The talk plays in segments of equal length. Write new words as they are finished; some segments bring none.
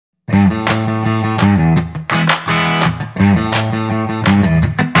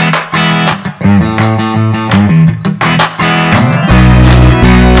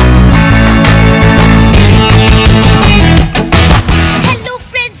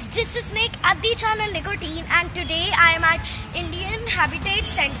the channel Nicotine, and today I am at Indian Habitat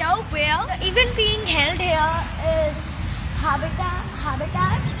Center where the event being held here is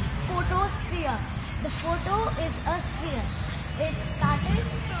Habitat Photosphere. The photo is a sphere. It started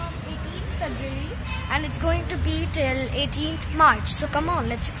from 18th February and it's going to be till 18th March. So come on,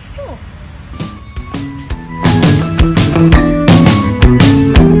 let's explore.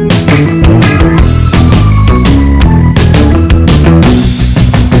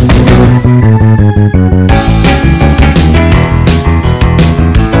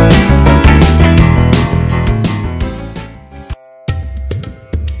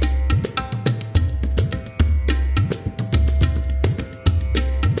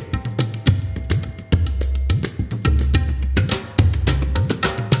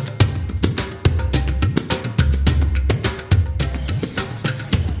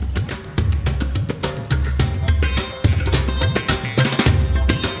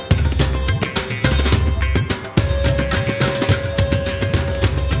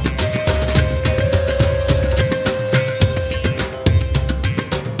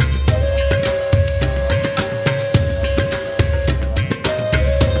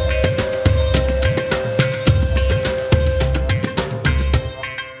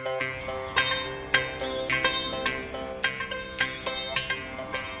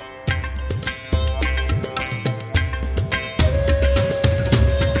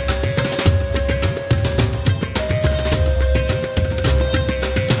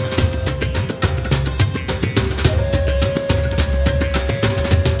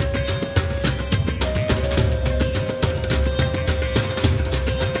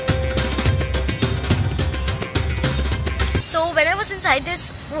 When I was inside this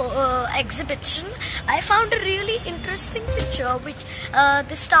exhibition, I found a really interesting picture which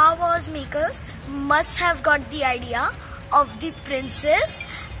the Star Wars makers must have got the idea of the princess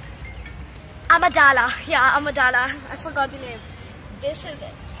Amidala. Yeah, Amidala. I forgot the name. This is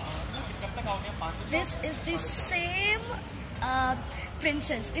it. This is the same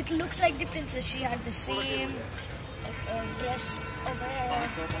princess. It looks like the princess. She had the same dress over here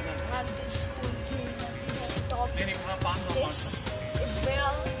and this whole thing at the very top. This is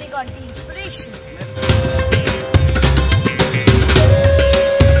where they got the inspiration.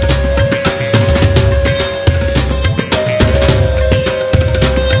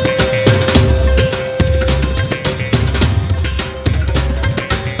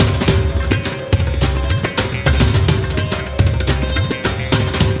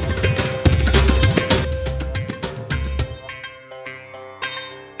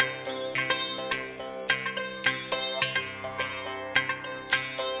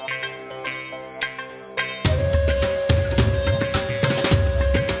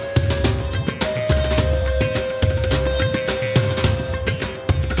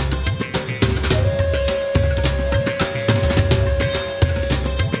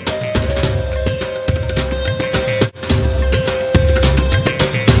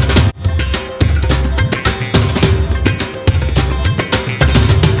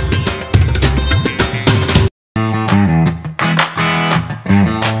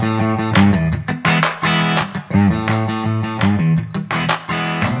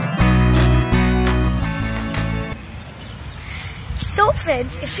 So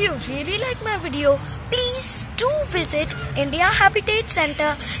friends, if you really like my video, please do visit India Habitat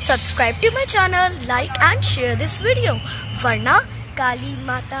Center, subscribe to my channel, like and share this video. वरना काली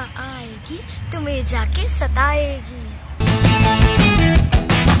माता आएगी तुम्हें जाके सताएगी.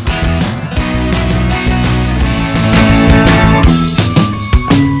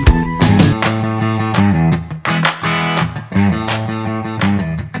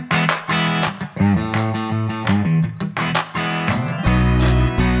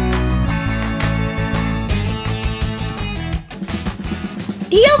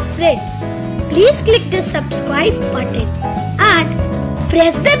 Dear friends, please click the subscribe button and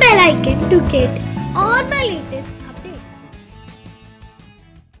press the bell icon to get all my latest